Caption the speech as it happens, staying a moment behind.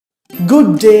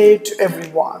Good day to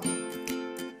everyone.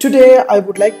 Today I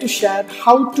would like to share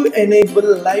how to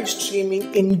enable live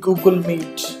streaming in Google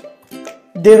Meet.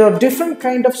 There are different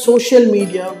kind of social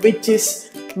media which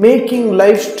is making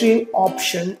live stream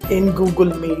option in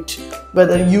Google Meet,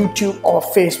 whether YouTube or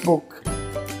Facebook.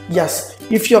 Yes,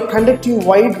 if you're conducting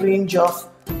wide range of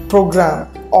program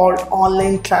or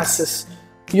online classes,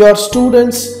 your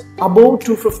students above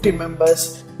 250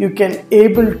 members, you can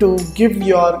able to give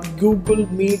your Google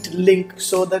Meet link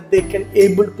so that they can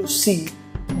able to see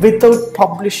without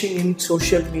publishing in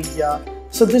social media.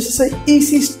 So this is an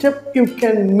easy step. You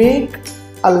can make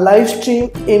a live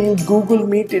stream in Google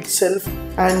Meet itself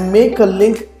and make a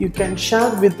link you can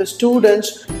share with the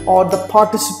students or the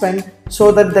participant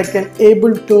so that they can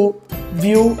able to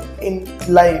view in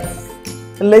live.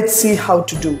 Let's see how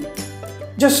to do.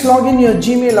 Just log in your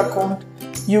Gmail account.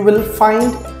 You will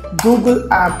find Google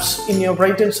Apps in your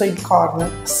right hand side corner.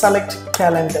 Select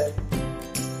calendar.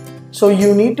 So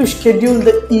you need to schedule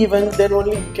the event, then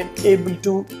only you can able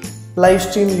to live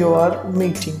stream your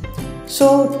meeting.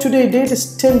 So today date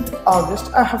is 10th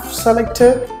August. I have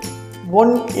selected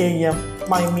 1 AM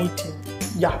my meeting.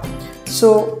 Yeah.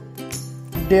 So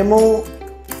demo,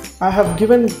 I have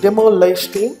given demo live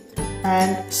stream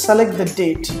and select the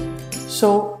date.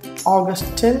 So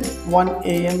August 10, 1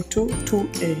 AM to 2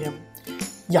 AM.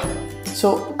 Yeah.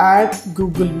 So add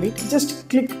Google Meet. Just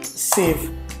click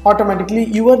save. Automatically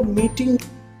your meeting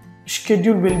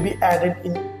schedule will be added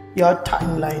in your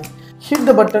timeline. Hit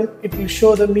the button, it will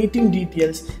show the meeting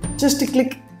details. Just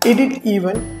click edit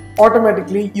event.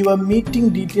 Automatically your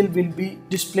meeting detail will be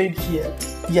displayed here.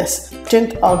 Yes,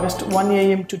 10th August 1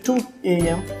 AM to 2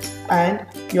 AM and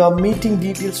your meeting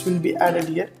details will be added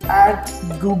here. Add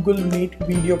Google Meet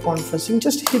video conferencing.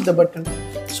 Just hit the button.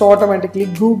 So automatically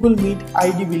Google Meet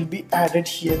ID will be added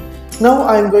here. Now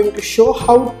I am going to show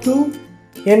how to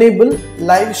enable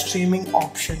live streaming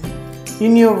option.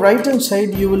 In your right hand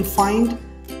side you will find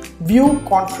view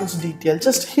conference detail.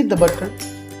 Just hit the button.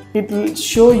 It will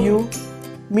show you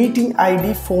meeting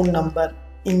ID, phone number.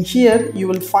 In here you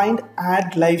will find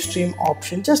add live stream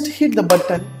option. Just hit the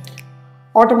button.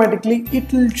 Automatically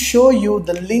it will show you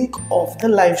the link of the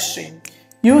live stream.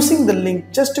 Using the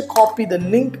link, just to copy the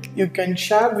link, you can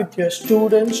share with your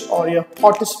students or your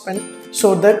participant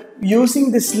so that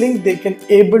using this link they can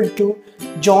able to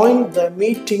join the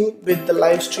meeting with the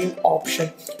live stream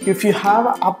option. If you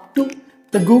have up to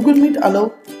the Google Meet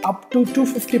allow up to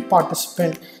 250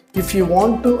 participants. If you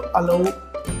want to allow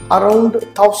around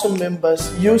 1000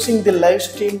 members, using the live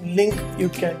stream link you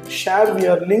can share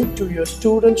your link to your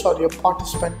students or your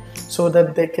participant so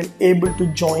that they can able to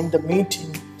join the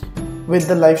meeting with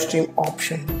the live stream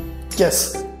option.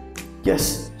 Yes.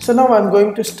 So now I'm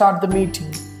going to start the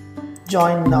meeting.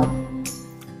 Join now.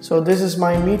 So this is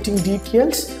my meeting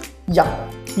details. Yeah,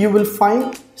 you will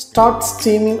find start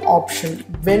streaming option.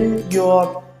 When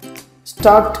you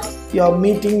start your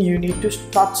meeting, you need to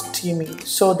start streaming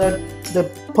so that the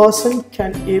person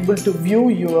can able to view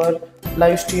your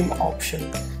live stream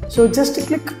option. So just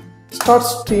click start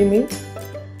streaming.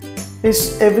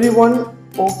 Is everyone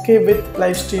okay with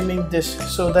live streaming this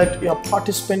so that your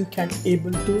participant can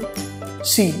able to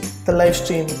see the live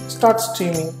streaming? Start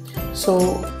streaming.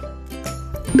 So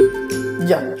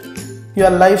yeah, your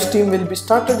live stream will be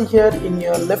started here. In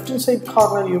your left hand side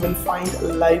corner you will find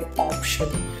a live option.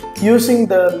 Using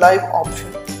the live option,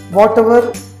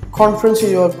 whatever conference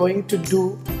you are going to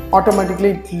do, automatically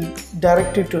it will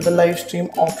direct you to the live stream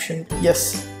option.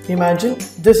 Yes, imagine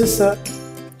this is a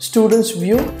student's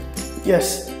view.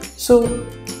 Yes, so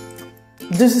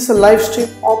this is a live stream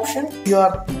option.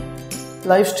 Your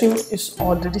live stream is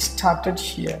already started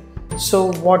here.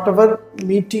 So whatever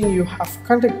meeting you have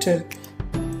conducted,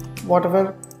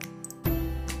 whatever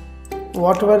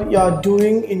you are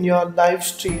doing in your live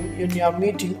stream, in your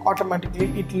meeting,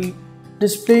 automatically it will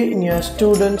display in your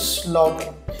students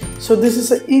login. So this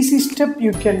is an easy step.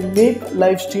 You can make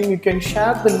live stream. You can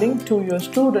share the link to your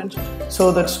students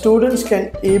so that students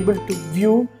can able to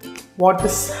view what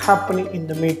is happening in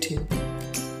the meeting.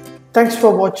 Thanks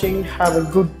for watching. Have a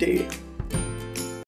good day.